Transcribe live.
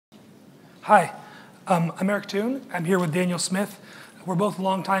Hi, I'm Eric Toon. I'm here with Daniel Smith. We're both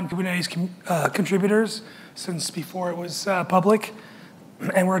longtime Kubernetes contributors since before it was public.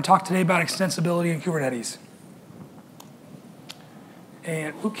 And we're going to talk today about extensibility in Kubernetes.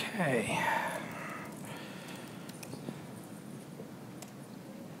 And OK.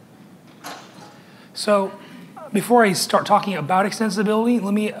 So before I start talking about extensibility,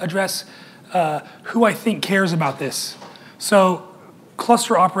 let me address who I think cares about this. So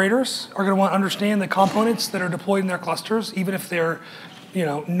cluster operators are going to want to understand the components that are deployed in their clusters, even if they're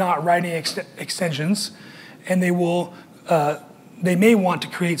not writing extensions. And they may want to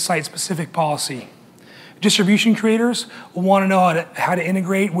create site-specific policy. Distribution creators will want to know how to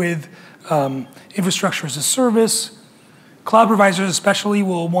integrate with infrastructure as a service. Cloud providers especially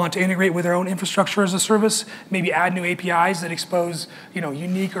will want to integrate with their own infrastructure as a service, maybe add new APIs that expose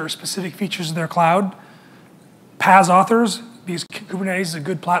unique or specific features of their cloud. PaaS authors, because Kubernetes is a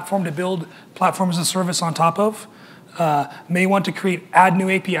good platform to build platform as a service on top of, may want to add new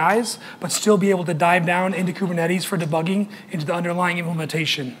APIs, but still be able to dive down into Kubernetes for debugging into the underlying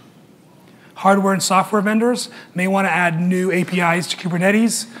implementation. Hardware and software vendors may want to add new APIs to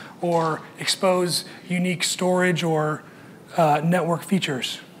Kubernetes or expose unique storage or network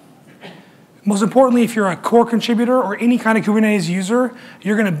features. Most importantly, if you're a core contributor or any kind of Kubernetes user,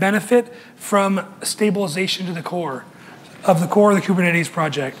 you're going to benefit from stabilization to the core of the Kubernetes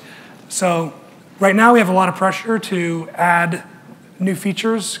project. So right now we have a lot of pressure to add new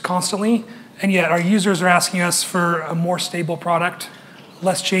features constantly, and yet our users are asking us for a more stable product,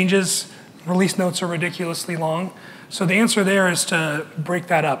 less changes, release notes are ridiculously long. So the answer there is to break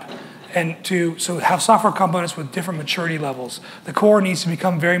that up and so have software components with different maturity levels. The core needs to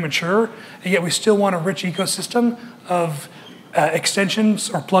become very mature, and yet we still want a rich ecosystem of extensions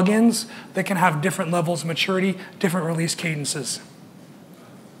or plugins that can have different levels of maturity, different release cadences.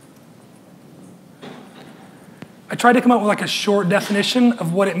 I tried to come up with like a short definition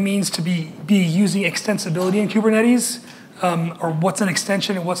of what it means to be using extensibility in Kubernetes, or what's an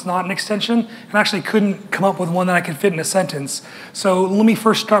extension and what's not an extension, and actually couldn't come up with one that I could fit in a sentence. So let me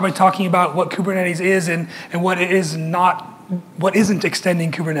first start by talking about what Kubernetes is and what it is not, what isn't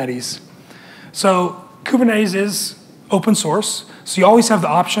extending Kubernetes. So Kubernetes is open source, so you always have the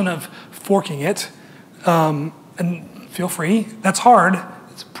option of forking it, and feel free. That's hard.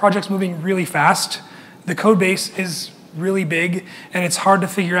 It's project's moving really fast. The code base is really big, and it's hard to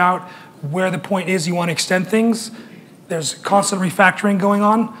figure out where the point is you want to extend things. There's constant refactoring going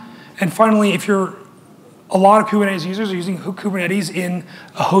on. And finally, if a lot of Kubernetes users are using Kubernetes in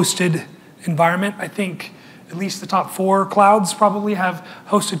a hosted environment, I think at least the top 4 clouds probably have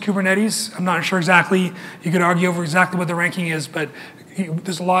hosted Kubernetes. I'm not sure exactly. You could argue over exactly what the ranking is, but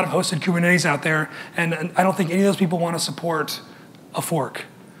there's a lot of hosted Kubernetes out there, and I don't think any of those people want to support a fork.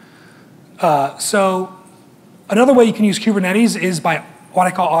 So another way you can use Kubernetes is by what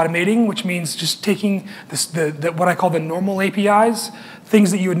I call automating, which means just taking what I call the normal APIs,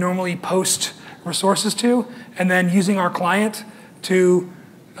 things that you would normally post resources to, and then using our client to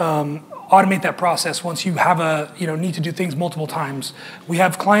automate that process once you have need to do things multiple times. We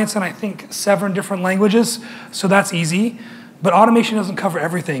have clients in, I think, 7 different languages, so that's easy. But automation doesn't cover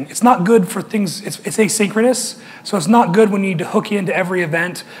everything. It's not good for things, it's asynchronous, so it's not good when you need to hook into every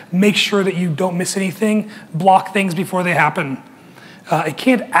event, make sure that you don't miss anything, block things before they happen. It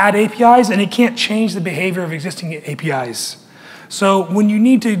can't add APIs, and it can't change the behavior of existing APIs. So when you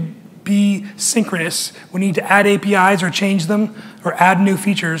need to be synchronous, when you need to add APIs or change them or add new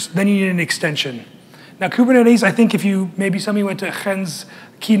features, then you need an extension. Now Kubernetes, I think maybe somebody went to Chen's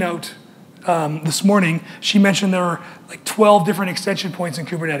keynote this morning, she mentioned there are like 12 different extension points in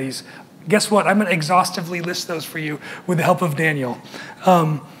Kubernetes. Guess what? I'm going to exhaustively list those for you with the help of Daniel.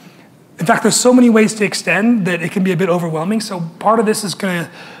 In fact, there's so many ways to extend that it can be a bit overwhelming. So part of this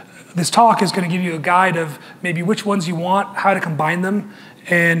talk is going to give you a guide of maybe which ones you want, how to combine them,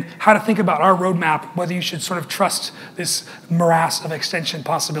 and how to think about our roadmap, whether you should sort of trust this morass of extension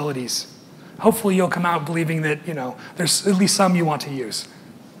possibilities. Hopefully you'll come out believing that there's at least some you want to use.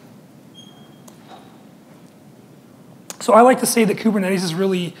 So I like to say that Kubernetes is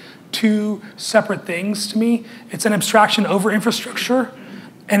really 2 separate things to me. It's an abstraction over infrastructure,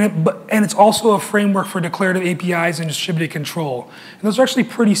 and it's also a framework for declarative APIs and distributed control. And those are actually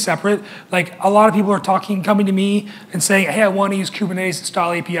pretty separate. Like a lot of people are coming to me and saying, hey, I want to use Kubernetes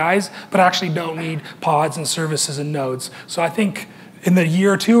style APIs, but I actually don't need pods and services and nodes. So I think in the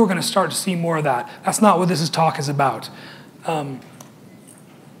year or 2, we're going to start to see more of that. That's not what this talk is about. So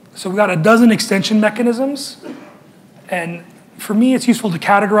we've got a dozen extension mechanisms. And for me, it's useful to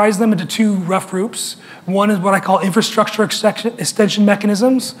categorize them into two rough groups. One is what I call infrastructure extension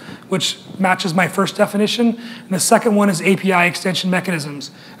mechanisms, which matches my first definition. And the second one is API extension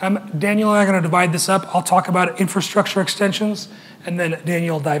mechanisms. Daniel and I are going to divide this up. I'll talk about infrastructure extensions, and then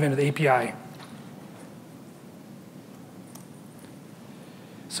Daniel will dive into the API.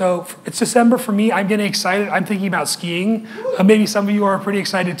 So it's December for me. I'm getting excited. I'm thinking about skiing. Maybe some of you are pretty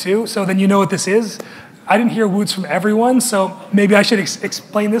excited too, so then you know what this is. I didn't hear woots from everyone, so maybe I should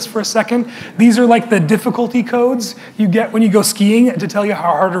explain this for a second. These are like the difficulty codes you get when you go skiing to tell you how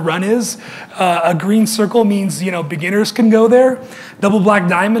hard a run is. A green circle means beginners can go there. Double black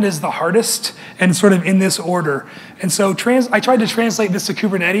diamond is the hardest, and sort of in this order. And so I tried to translate this to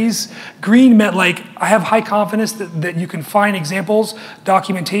Kubernetes. Green meant like, I have high confidence that you can find examples,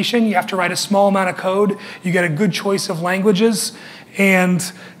 documentation. You have to write a small amount of code. You get a good choice of languages,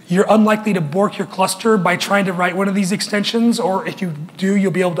 and you're unlikely to bork your cluster by trying to write one of these extensions, or if you do, you'll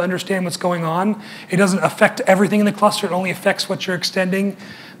be able to understand what's going on. It doesn't affect everything in the cluster, it only affects what you're extending.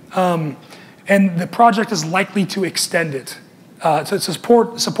 And the project is likely to extend it. To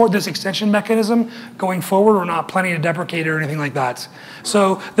support this extension mechanism going forward. We're not planning to deprecate it or anything like that.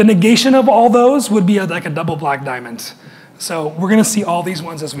 So the negation of all those would be like a double black diamond. So we're gonna see all these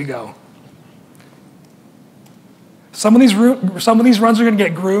ones as we go. Some of these runs are going to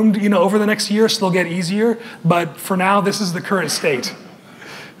get groomed, over the next year, so they'll get easier. But for now, this is the current state.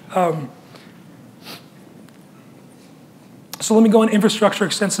 So let me go on infrastructure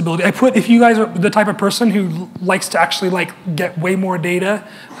extensibility. If you guys are the type of person who likes to actually get way more data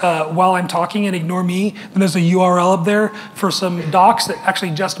while I'm talking and ignore me, then there's a URL up there for some docs that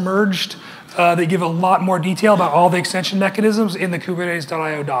actually just merged. They give a lot more detail about all the extension mechanisms in the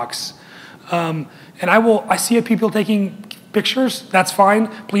Kubernetes.io docs. And I see people taking pictures. That's fine.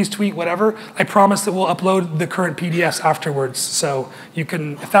 Please tweet whatever. I promise that we'll upload the current PDFs afterwards. So you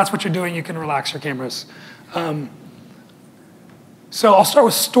can, if that's what you're doing, you can relax your cameras. So I'll start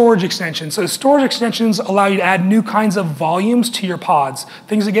with storage extensions. So storage extensions allow you to add new kinds of volumes to your pods,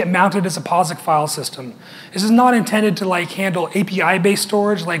 things that get mounted as a POSIX file system. This is not intended to handle API-based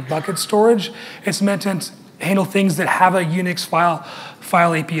storage like bucket storage. It's meant to handle things that have a Unix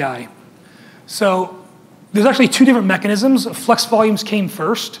file API. So there's actually two different mechanisms. Flex volumes came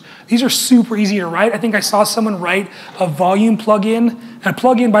first. These are super easy to write. I think I saw someone write a volume plugin. And a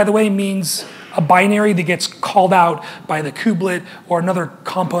plugin, by the way, means a binary that gets called out by the kubelet or another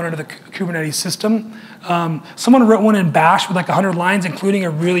component of the Kubernetes system. Someone wrote one in Bash with 100 lines, including a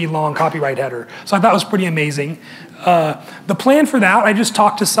really long copyright header. So I thought it was pretty amazing. The plan for that, I just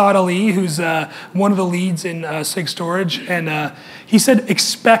talked to Saad Ali, who's one of the leads in SIG storage, and he said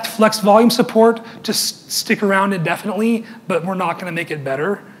expect flex volume support to stick around indefinitely, but we're not going to make it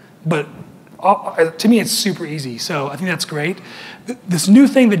better. But to me, it's super easy, so I think that's great. This new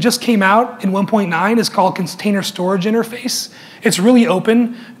thing that just came out in 1.9 is called Container Storage Interface. It's really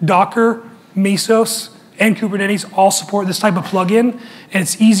open. Docker, Mesos, and Kubernetes all support this type of plugin, and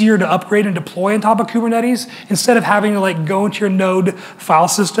it's easier to upgrade and deploy on top of Kubernetes. Instead of having to go into your node file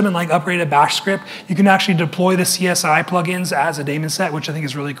system and upgrade a bash script, you can actually deploy the CSI plugins as a daemon set, which I think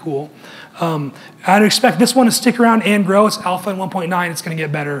is really cool. I'd expect this one to stick around and grow. It's alpha in 1.9. It's going to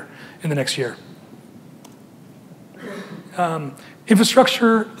get better in the next year.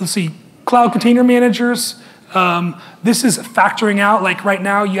 Infrastructure, let's see, cloud container managers. This is factoring out, right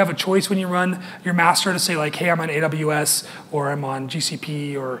now you have a choice when you run your master to say hey, I'm on AWS or I'm on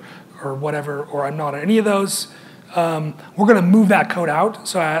GCP or whatever, or I'm not on any of those. We're gonna move that code out,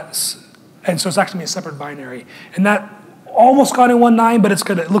 so it's actually gonna be a separate binary. And that almost got in 1.9, but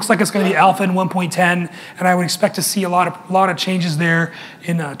it looks like it's gonna be alpha in 1.10, and I would expect to see a lot of changes there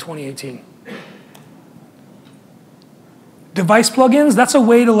in 2018. Device plugins, that's a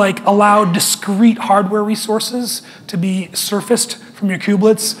way to allow discrete hardware resources to be surfaced from your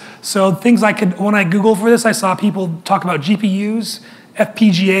kubelets. So things when I Googled for this, I saw people talk about GPUs,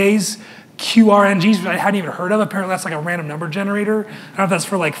 FPGAs, QRNGs, which I hadn't even heard of. Apparently that's a random number generator. I don't know if that's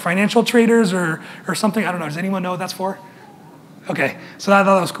for financial traders or something. I don't know, does anyone know what that's for? Okay, so I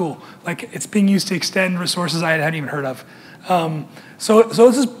thought that was cool. It's being used to extend resources I hadn't even heard of. So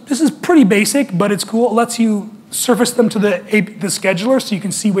this is pretty basic, but it's cool. It lets you surface them to the scheduler so you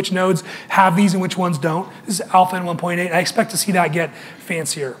can see which nodes have these and which ones don't. This is alpha in 1.8. I expect to see that get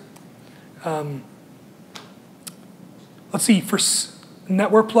fancier. Let's see, for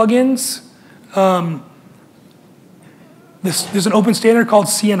network plugins, there's an open standard called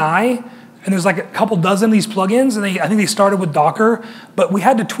CNI, and there's a couple dozen of these plugins, and I think they started with Docker, but we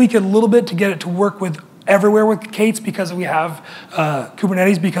had to tweak it a little bit to get it to work with everywhere with K8s because we have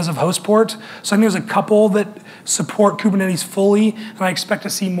Kubernetes because of host port. So I think there's a couple that support Kubernetes fully, and I expect to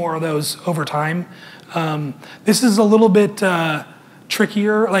see more of those over time. This is a little bit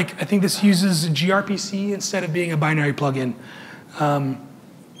trickier. Like I think this uses gRPC instead of being a binary plugin.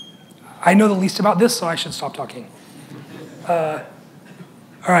 I know the least about this, so I should stop talking.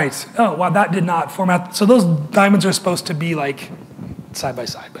 All right. Oh, wow, that did not format. So those diamonds are supposed to be like side by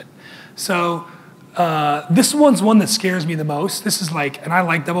side. But so this one's one that scares me the most. This is like, and I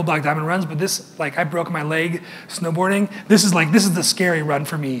like double black diamond runs, but this, like, I broke my leg snowboarding. This is the scary run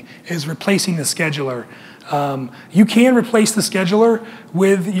for me, is replacing the scheduler. You can replace the scheduler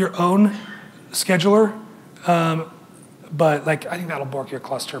with your own scheduler. But like, I think that'll bork your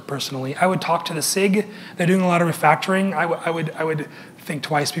cluster personally. I would talk to the SIG. They're doing a lot of refactoring. I would think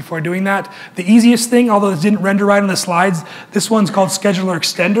twice before doing that. The easiest thing, although it didn't render right on the slides, this one's called Scheduler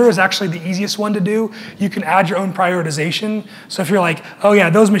Extender, is actually the easiest one to do. You can add your own prioritization. So if you're like, oh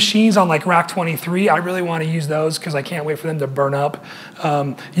yeah, those machines on like rack 23, I really want to use those because I can't wait for them to burn up.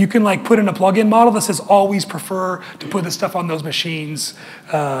 You can like put in a plugin model that says always prefer to put this stuff on those machines,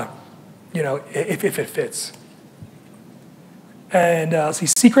 if it fits. And let's see,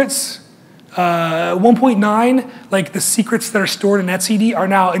 secrets. 1.9, like the secrets that are stored in etcd are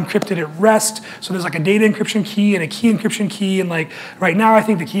now encrypted at rest. So there's like a data encryption key and a key encryption key. And like right now, I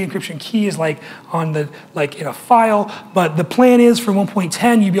think the key encryption key is like on the in a file. But the plan is for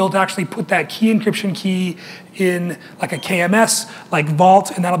 1.10, you'll be able to actually put that key encryption key in like a KMS, like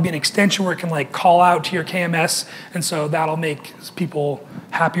Vault, and that'll be an extension where it can like call out to your KMS. And so that'll make people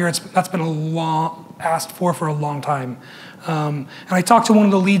happier. That's been asked for a long time. And I talked to one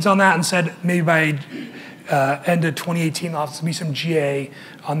of the leads on that and said maybe by end of 2018 there'll be some GA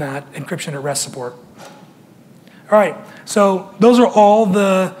on that encryption at rest support. All right, so those are all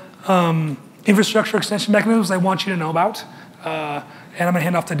the infrastructure extension mechanisms I want you to know about. And I'm gonna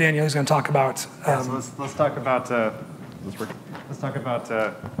hand off to Daniel, who's gonna talk about. So let's talk about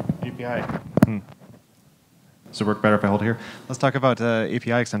API. Does it work better if I hold here? Let's talk about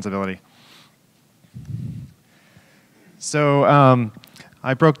API extensibility. So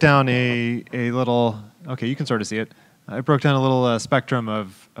I broke down a little, okay, you can sort of see it. I broke down a little spectrum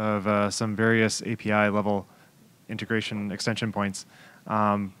of some various API level integration extension points,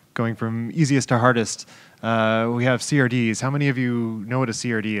 going from easiest to hardest. We have CRDs. How many of you know what a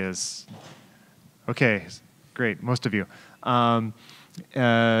CRD is? Okay, great, most of you.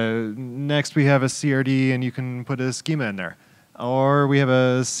 Next we have a CRD and you can put a schema in there. Or we have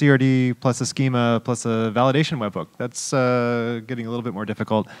a CRD plus a schema plus a validation webhook. That's getting a little bit more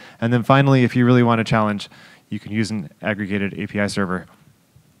difficult. And then finally, if you really want a challenge, you can use an aggregated API server.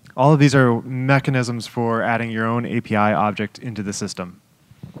 All of these are mechanisms for adding your own API object into the system.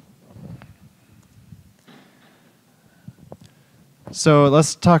 So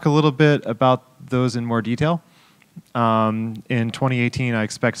let's talk a little bit about those in more detail. In 2018, I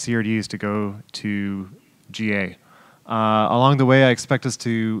expect CRDs to go to GA. Along the way, I expect us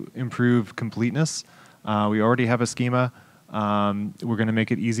to improve completeness. We already have a schema. We're going to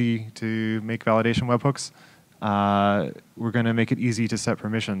make it easy to make validation webhooks. We're going to make it easy to set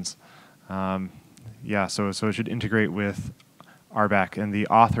permissions. Yeah, so it should integrate with RBAC, and the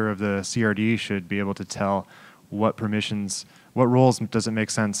author of the CRD should be able to tell what permissions, what roles does it make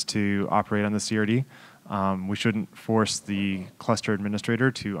sense to operate on the CRD. We shouldn't force the cluster administrator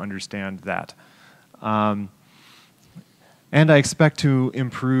to understand that. And I expect to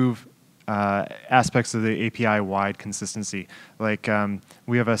improve aspects of the API-wide consistency. Like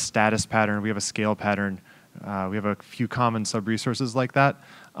we have a status pattern, we have a scale pattern, we have a few common sub-resources like that.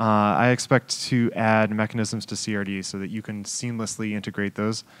 I expect to add mechanisms to CRD so that you can seamlessly integrate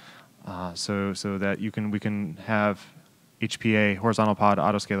those, so that we can have HPA, horizontal pod,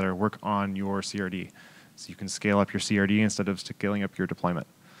 autoscaler, work on your CRD. So you can scale up your CRD instead of scaling up your deployment.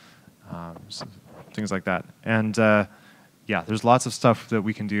 So things like that. And yeah, there's lots of stuff that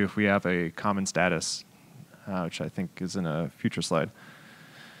we can do if we have a common status, which I think is in a future slide.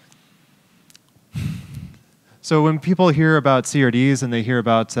 So when people hear about CRDs and they hear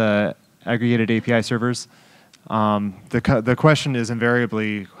about aggregated API servers, the question is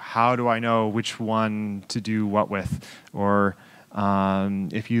invariably, how do I know which one to do what with? Or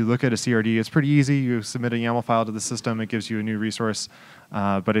if you look at a CRD, it's pretty easy. You submit a YAML file to the system, it gives you a new resource.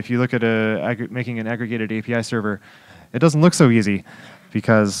 But if you look at making an aggregated API server, it doesn't look so easy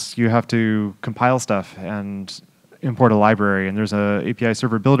because you have to compile stuff and import a library. And there's a API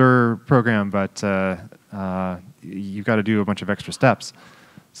server builder program, but you've got to do a bunch of extra steps.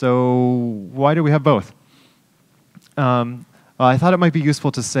 So why do we have both? A I thought it might be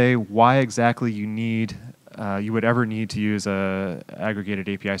useful to say why exactly you would ever need to use a aggregated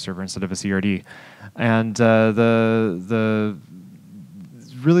API server instead of a CRD. And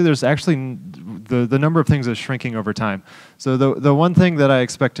really there's actually the number of things is shrinking over time. So the one thing that I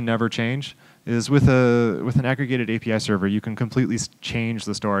expect to never change is with an aggregated API server, you can completely change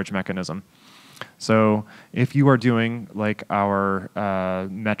the storage mechanism. So if you are doing like our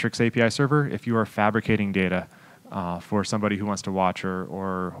metrics API server, if you are fabricating data for somebody who wants to watch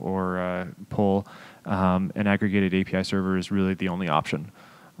or pull, an aggregated API server is really the only option.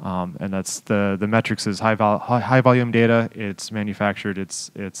 And that's the metrics is high volume data. It's manufactured.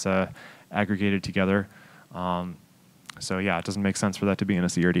 It's aggregated together. So yeah, it doesn't make sense for that to be in a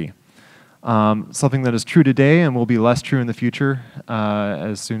CRD. Something that is true today and will be less true in the future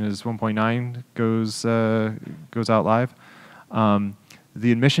as soon as 1.9 goes out live.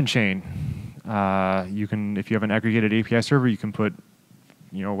 The admission chain. You can, if you have an aggregated API server, you can put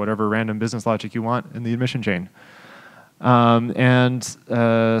whatever random business logic you want in the admission chain. And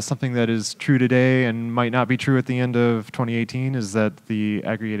something that is true today and might not be true at the end of 2018 is that the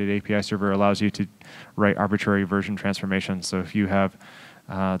aggregated API server allows you to write arbitrary version transformations. So if you have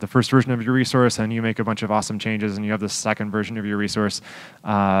the first version of your resource and you make a bunch of awesome changes and you have the second version of your resource,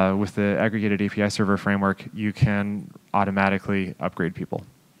 with the aggregated API server framework, you can automatically upgrade people.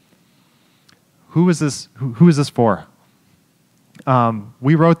 Who is this for?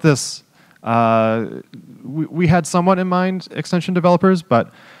 We wrote this. We had somewhat in mind extension developers,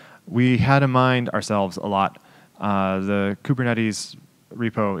 but we had in mind ourselves a lot. The Kubernetes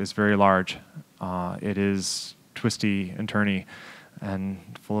repo is very large. It is twisty and turny and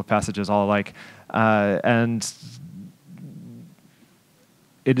full of passages all alike. And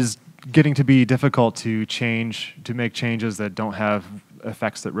it is getting to be difficult to make changes that don't have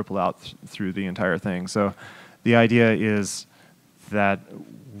effects that ripple out through the entire thing. So the idea is that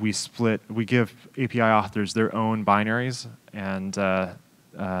we give API authors their own binaries, and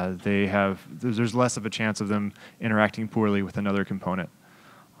there's less of a chance of them interacting poorly with another component.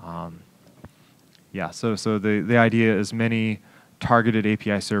 Yeah, so the idea is many targeted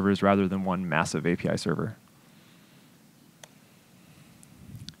API servers rather than one massive API server.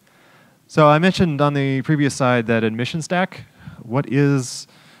 So I mentioned on the previous slide that admission stack. What is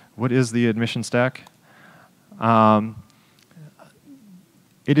the admission stack?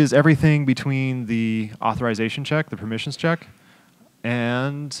 It is everything between the authorization check, the permissions check,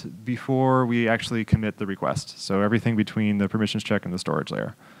 and before we actually commit the request. So everything between the permissions check and the storage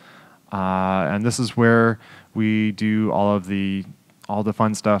layer. And this is where we do all the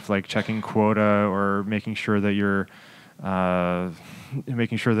fun stuff like checking quota or making sure that your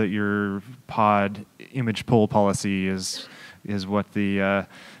pod image pull policy is what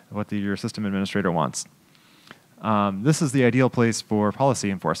your system administrator wants. This is the ideal place for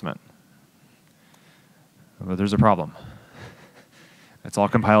policy enforcement. But there's a problem. It's all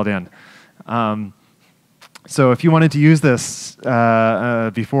compiled in. So if you wanted to use this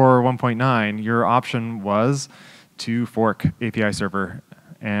before 1.9, your option was to fork API server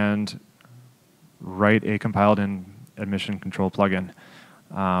and write a compiled-in admission control plugin.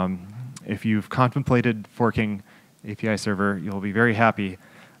 If you've contemplated forking API server, you'll be very happy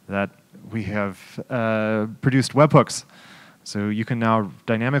that we have produced webhooks. So you can now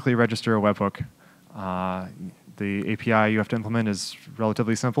dynamically register a webhook. The API you have to implement is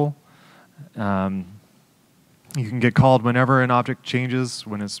relatively simple. You can get called whenever an object changes,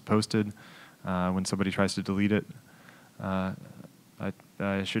 when it's posted, when somebody tries to delete it. I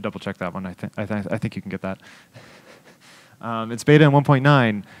should double check that one. I think you can get that. It's beta in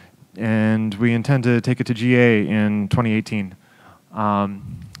 1.9, and we intend to take it to GA in 2018.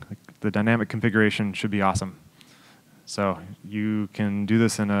 The dynamic configuration should be awesome. So you can do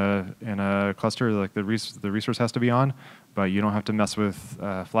this in a cluster, like the resource has to be on, but you don't have to mess with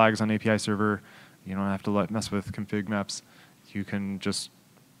flags on API server. You don't have to mess with config maps. You can just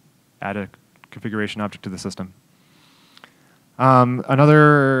add a configuration object to the system.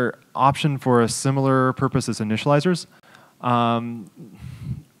 Another option for a similar purpose is initializers.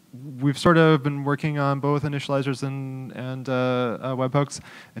 We've sort of been working on both initializers and webhooks.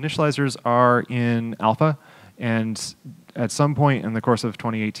 Initializers are in alpha, and at some point in the course of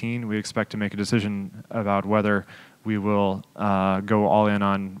 2018, we expect to make a decision about whether we will go all in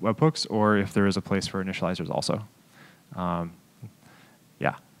on webhooks or if there is a place for initializers also.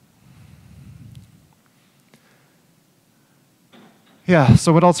 Yeah. Yeah,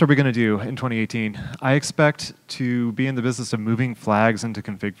 so what else are we going to do in 2018? I expect to be in the business of moving flags into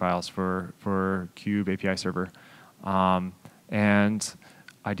config files for Kube API server. And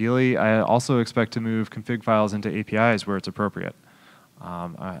Ideally, I also expect to move config files into APIs where it's appropriate.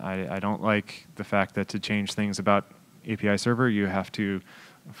 I don't like the fact that to change things about API server, you have to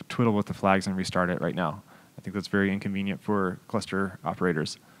twiddle with the flags and restart it right now. I think that's very inconvenient for cluster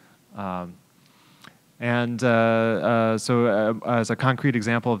operators. So as a concrete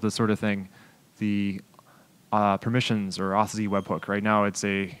example of this sort of thing, the permissions or auth webhook. Right now it's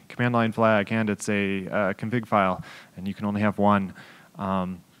a command line flag and it's a config file, and you can only have one.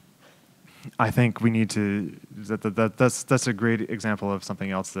 I think we need to, that's a great example of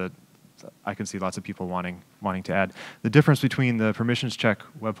something else that I can see lots of people wanting to add. The difference between the permissions check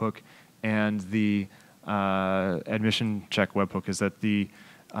webhook and the admission check webhook is that the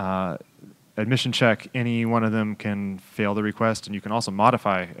admission check, any one of them can fail the request, and you can also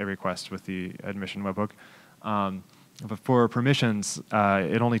modify a request with the admission webhook. But for permissions,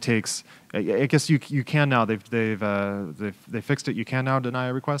 it only takes. I guess you can now. They fixed it. You can now deny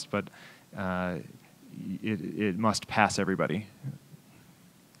a request, but it must pass everybody.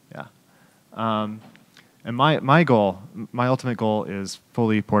 Yeah. And my goal, my ultimate goal, is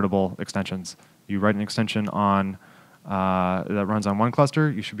fully portable extensions. You write an extension on that runs on one cluster,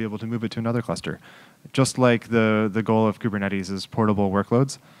 you should be able to move it to another cluster. Just like the goal of Kubernetes is portable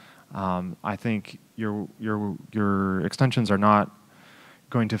workloads. I think your extensions are not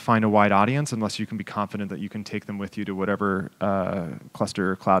going to find a wide audience unless you can be confident that you can take them with you to whatever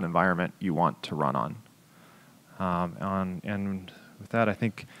cluster or cloud environment you want to run on. And with that, I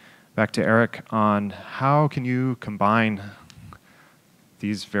think back to Eric on how can you combine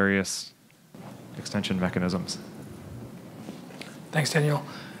these various extension mechanisms. Thanks, Daniel.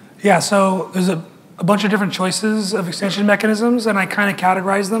 Yeah, so there's a bunch of different choices of extension mechanisms, and I kind of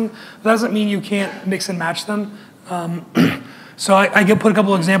categorize them. That doesn't mean you can't mix and match them. So I put a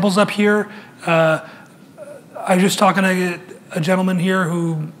couple examples up here. I was just talking to a gentleman here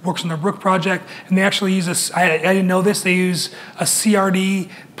who works on the Brook project, and they actually use I didn't know this, they use a CRD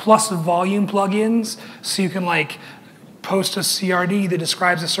plus volume plugins, so you can like post a CRD that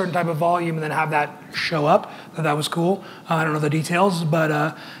describes a certain type of volume and then have that show up. That was cool. I don't know the details,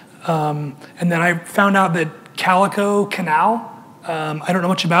 but and then I found out that Calico Canal, I don't know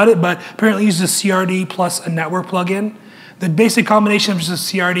much about it, but apparently uses a CRD plus a network plugin. The basic combination of just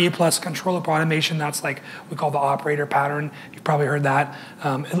a CRD plus controller for automation, that's like we call the operator pattern. You've probably heard that,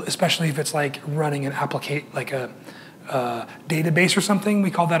 especially if it's like running an application, like a database or something. We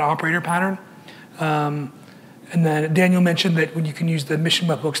call that operator pattern. And then Daniel mentioned that when you can use the mission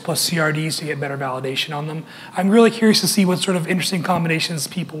webhooks plus CRDs to get better validation on them. I'm really curious to see what sort of interesting combinations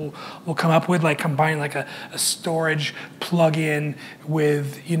people will come up with, like combining like a storage plugin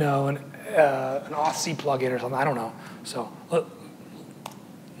with, you know, an auth plugin or something. I don't know. So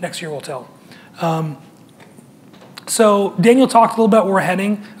next year we'll tell. So Daniel talked a little about where we're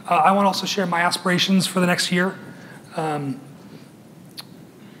heading. I want to also share my aspirations for the next year. I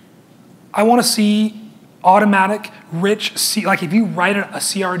want to see automatic, rich, like if you write a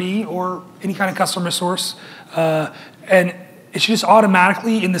CRD or any kind of custom resource, and it should just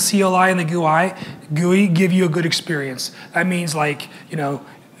automatically in the CLI and the GUI give you a good experience. That means like, you know,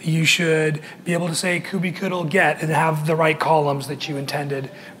 you should be able to say kubectl get and have the right columns that you intended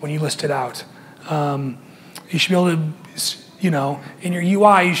when you list it out. You should be able to, you know, in your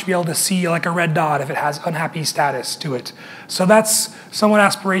UI, you should be able to see like a red dot if it has unhappy status to it. So that's somewhat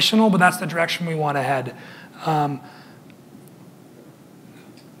aspirational, but that's the direction we want to head.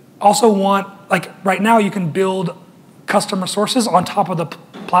 Also want, like right now you can build custom resources on top of the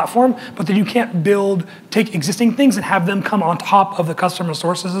platform, but then you can't take existing things and have them come on top of the custom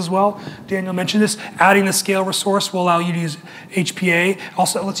resources as well. Daniel mentioned this. Adding the scale resource will allow you to use HPA.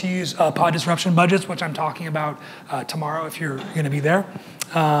 Also lets you use pod disruption budgets, which I'm talking about tomorrow if you're going to be there.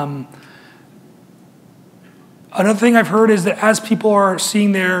 Another thing I've heard is that as people are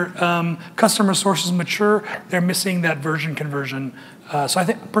seeing their custom resources mature, they're missing that version conversion. So I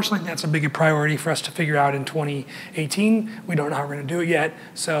personally think that's a big priority for us to figure out in 2018. We don't know how we're going to do it yet,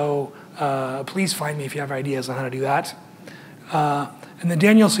 so please find me if you have ideas on how to do that. And then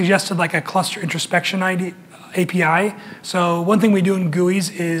Daniel suggested like a cluster introspection API. So one thing we do in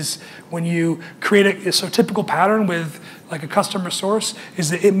GUIs is when you create a typical pattern with like a custom resource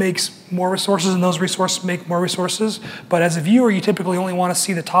is that it makes more resources and those resources make more resources. But as a viewer, you typically only want to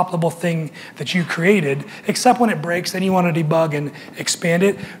see the top level thing that you created, except when it breaks, then you want to debug and expand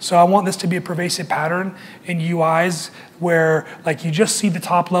it. So I want this to be a pervasive pattern in UIs where like you just see the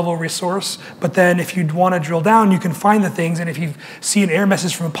top level resource, but then if you want to drill down, you can find the things, and if you see an error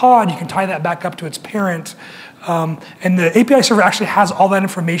message from a pod, you can tie that back up to its parent. And the API server actually has all that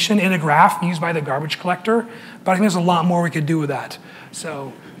information in a graph used by the garbage collector, but I think there's a lot more we could do with that.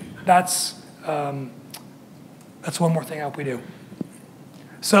 So that's one more thing I hope we do.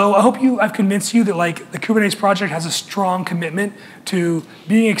 So I hope I've convinced you that like the Kubernetes project has a strong commitment to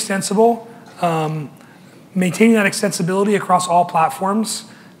being extensible, maintaining that extensibility across all platforms.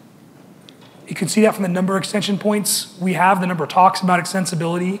 You can see that from the number of extension points we have, the number of talks about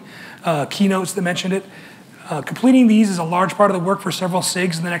extensibility, keynotes that mentioned it. Completing these is a large part of the work for several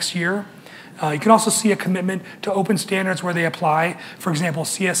SIGs in the next year. You can also see a commitment to open standards where they apply. For example,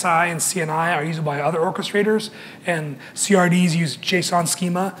 CSI and CNI are used by other orchestrators, and CRDs use JSON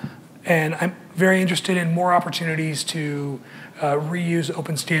schema. And I'm very interested in more opportunities to reuse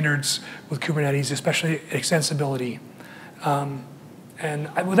open standards with Kubernetes, especially extensibility. And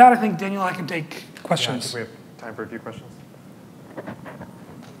with that, I think, Daniel, I can take questions. Yeah, I think we have time for a few questions.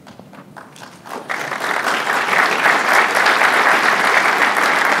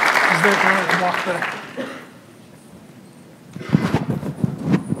 Is there a walk the...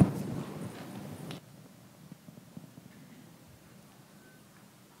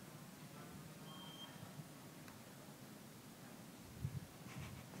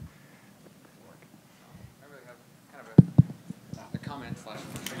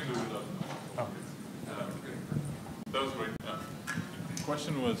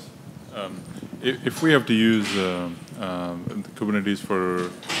 Question was, if we have to use Kubernetes for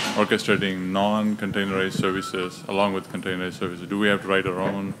orchestrating non-containerized services along with containerized services, do we have to write our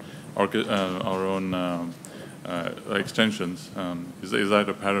own extensions? Is that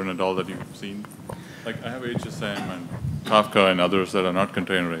a pattern at all that you've seen? Like I have HSM and Kafka and others that are not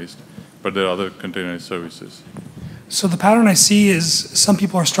containerized, but there are other containerized services. So the pattern I see is some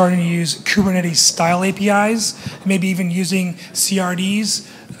people are starting to use Kubernetes style APIs, maybe even using CRDs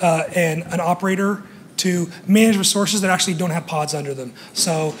and an operator to manage resources that actually don't have pods under them.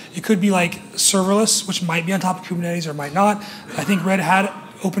 So it could be like serverless, which might be on top of Kubernetes or might not. I think Red Hat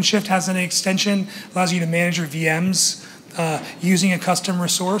OpenShift has an extension, allows you to manage your VMs using a custom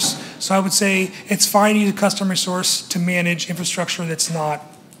resource. So I would say it's fine to use a custom resource to manage infrastructure that's not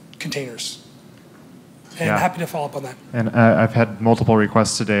containers. And Yeah. happy to follow up on that. And I've had multiple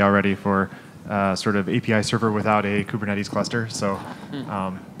requests today already for sort of API server without a Kubernetes cluster. So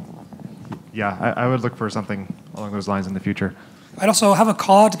yeah, I would look for something along those lines in the future. I'd also have a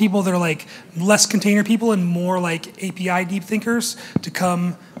call out to people that are like less container people and more like API deep thinkers to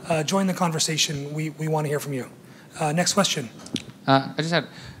come join the conversation. We want to hear from you. Next question. I just had,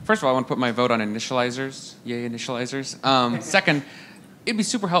 first of all, I want to put my vote on initializers. Yay, initializers. Second, it'd be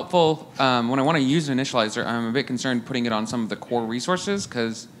super helpful when I want to use an initializer. I'm a bit concerned putting it on some of the core resources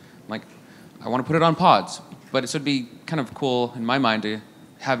because, like, I want to put it on pods. But it would be kind of cool in my mind to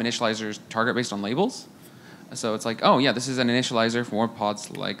have initializers target based on labels. So it's like, oh yeah, this is an initializer for pods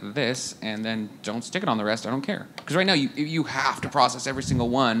like this, and then don't stick it on the rest. I don't care because right now you have to process every single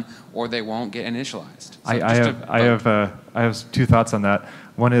one, or they won't get initialized. So I have two thoughts on that.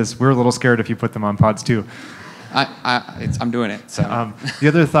 One is we're a little scared if you put them on pods too. I'm doing it. So. The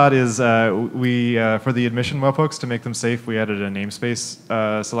other thought is we for the admission webhooks to make them safe, we added a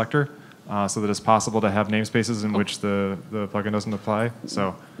namespace selector. So that it's possible to have namespaces in which the plugin doesn't apply.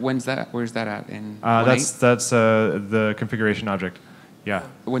 So when's that? Where's that at? In that's the configuration object. Yeah.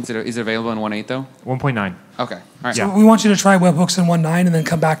 Is it available in 1.8 though? 1.9. Okay. All right. So we want you to try webhooks in 1.9 and then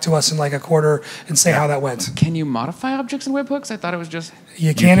come back to us in like a quarter and say how that went. Can you modify objects in webhooks? I thought it was just.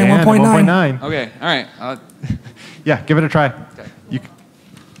 You can in 1.9. Okay. All right. Yeah. Give it a try. Okay.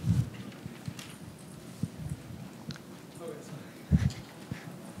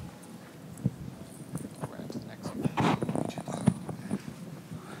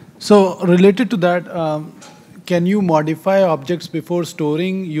 So related to that, can you modify objects before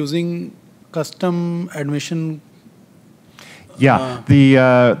storing using custom admission? Yeah, the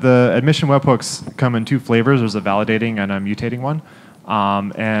admission webhooks come in two flavors. There's a validating and a mutating one.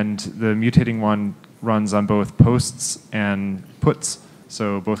 And the mutating one runs on both posts and puts.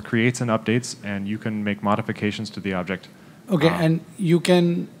 So both creates and updates, and you can make modifications to the object. Okay, and you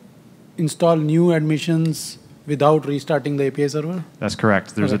can install new admissions without restarting the API server? That's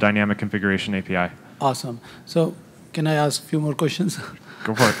correct. There's Okay. a dynamic configuration API. Awesome. So can I ask a few more questions?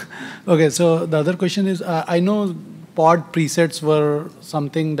 Go for it. Okay, so the other question is, I know pod presets were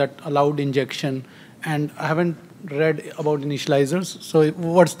something that allowed injection, and I haven't read about initializers. So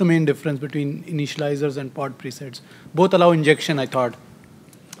what's the main difference between initializers and pod presets? Both allow injection, I thought.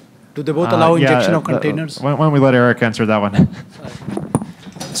 Do they both allow injection of containers? Why don't we let Eric answer that one?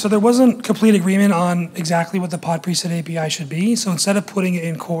 So there wasn't complete agreement on exactly what the pod preset API should be. So instead of putting it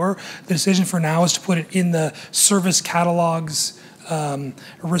in core, the decision for now is to put it in the service catalogs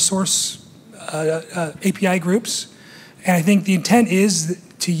resource API groups. And I think the intent is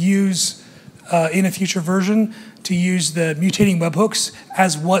to use, in a future version, to use the mutating webhooks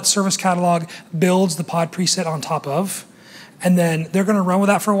as what service catalog builds the pod preset on top of. And then they're going to run with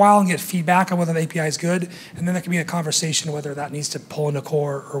that for a while and get feedback on whether the API is good. And then there can be a conversation whether that needs to pull into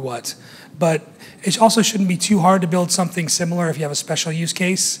core or what. But it also shouldn't be too hard to build something similar if you have a special use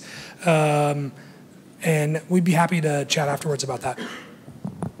case. And we'd be happy to chat afterwards about that.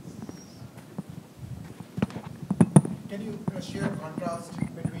 Can you share contrast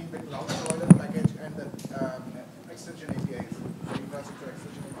between the cloud provider package and the extension APIs, the infrastructure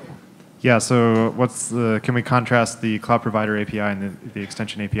extension API? Yeah, so can we contrast the cloud provider API and the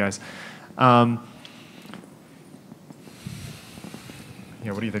extension APIs? Yeah,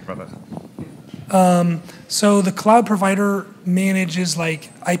 what do you think about that? So the cloud provider manages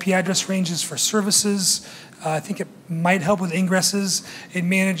like IP address ranges for services. I think it might help with ingresses. It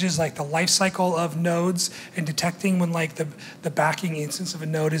manages like the life cycle of nodes and detecting when like the backing instance of a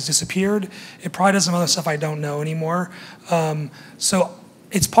node has disappeared. It probably does some other stuff I don't know anymore. So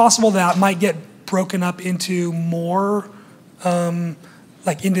it's possible that might get broken up into more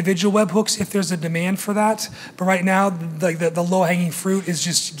like individual webhooks if there's a demand for that. But right now, the low-hanging fruit is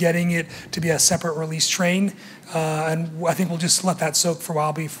just getting it to be a separate release train. And I think we'll just let that soak for a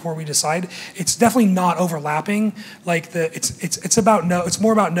while before we decide. It's definitely not overlapping. Like it's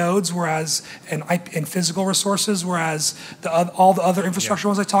more about nodes, whereas and physical resources, whereas all the other infrastructure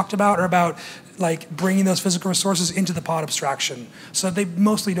ones I talked about are about like bringing those physical resources into the pod abstraction. So they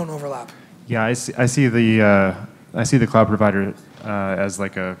mostly don't overlap. Yeah, I see the cloud provider as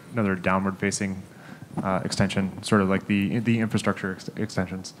like another downward-facing extension, sort of like the infrastructure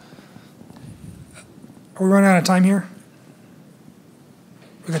extensions. Are we running out of time here?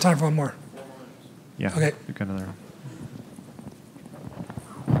 We got time for one more. Yeah. Okay. We've got another.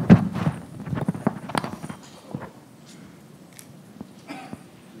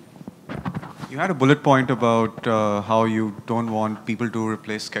 You had a bullet point about how you don't want people to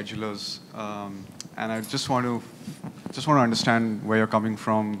replace schedulers, and I just want to understand where you're coming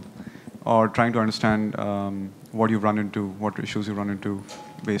from, or trying to understand what you've run into, what issues you run into,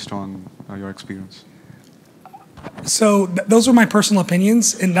 based on your experience. So those are my personal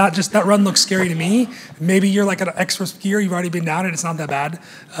opinions, and that run looks scary to me. Maybe you're like an extra skier, you've already been down it, it's not that bad.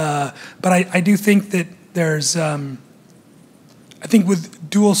 But I do think that there's, I think with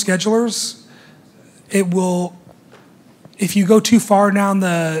dual schedulers, it will, if you go too far down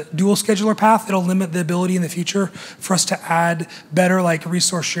the dual scheduler path, it'll limit the ability in the future for us to add better like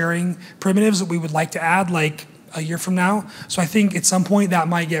resource sharing primitives that we would like to add like a year from now. So I think at some point that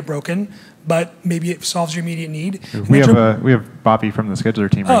might get broken, but maybe it solves your immediate need. We have Bobby from the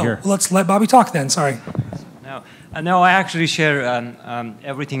scheduler team right here. Oh, let's let Bobby talk then, sorry. No, I actually share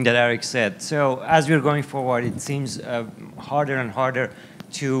everything that Eric said. So as we're going forward, it seems harder and harder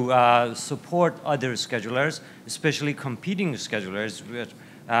to support other schedulers, especially competing schedulers,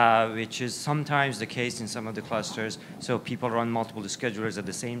 which is sometimes the case in some of the clusters. So people run multiple schedulers at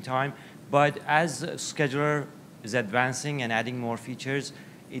the same time. But as a scheduler is advancing and adding more features,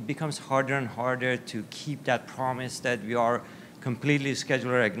 it becomes harder and harder to keep that promise that we are completely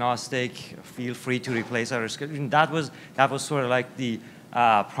scheduler agnostic, feel free to replace our scheduler. That was sort of like the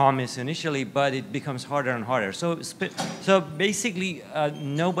promise initially, but it becomes harder and harder. So basically,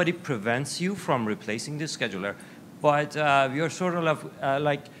 nobody prevents you from replacing the scheduler, but we are sort of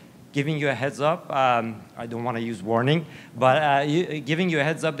like giving you a heads up. I don't want to use warning, but giving you a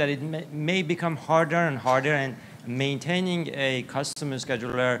heads up that it may become harder and harder, and maintaining a custom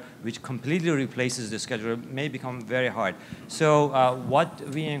scheduler which completely replaces the scheduler may become very hard. So what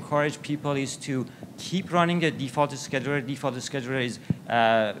we encourage people is to keep running the default scheduler. Default scheduler is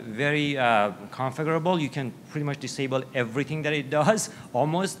very configurable. You can pretty much disable everything that it does,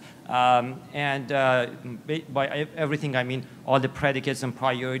 almost. And by everything, I mean all the predicates and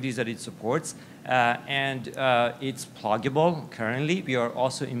priorities that it supports. And it's pluggable currently. We are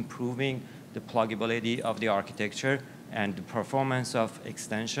also improving the pluggability of the architecture and the performance of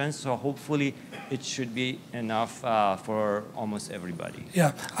extensions. So hopefully it should be enough for almost everybody.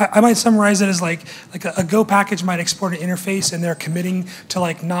 Yeah, I might summarize it as like a Go package might export an interface, and they're committing to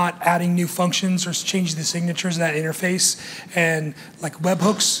like not adding new functions or changing the signatures of that interface. And like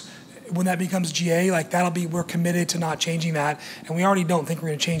webhooks, when that becomes GA, like we're committed to not changing that, and we already don't think we're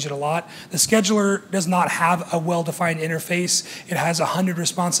going to change it a lot. The scheduler does not have a well-defined interface. It has 100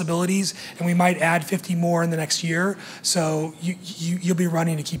 responsibilities, and we might add 50 more in the next year. So you'll be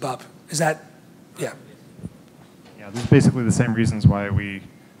running to keep up. Is that, yeah? Yeah, this is basically the same reasons why we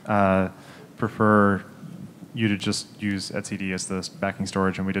prefer you to just use etcd as the backing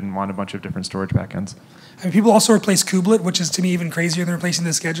storage, and we didn't want a bunch of different storage backends. I mean, people also replace kubelet, which is to me even crazier than replacing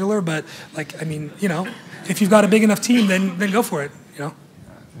the scheduler. But like, I mean, you know, if you've got a big enough team, then go for it. You know.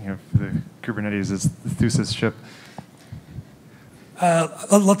 The Kubernetes is the Thusis ship.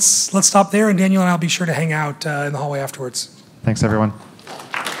 Let's stop there, and Daniel and I'll be sure to hang out in the hallway afterwards. Thanks, everyone.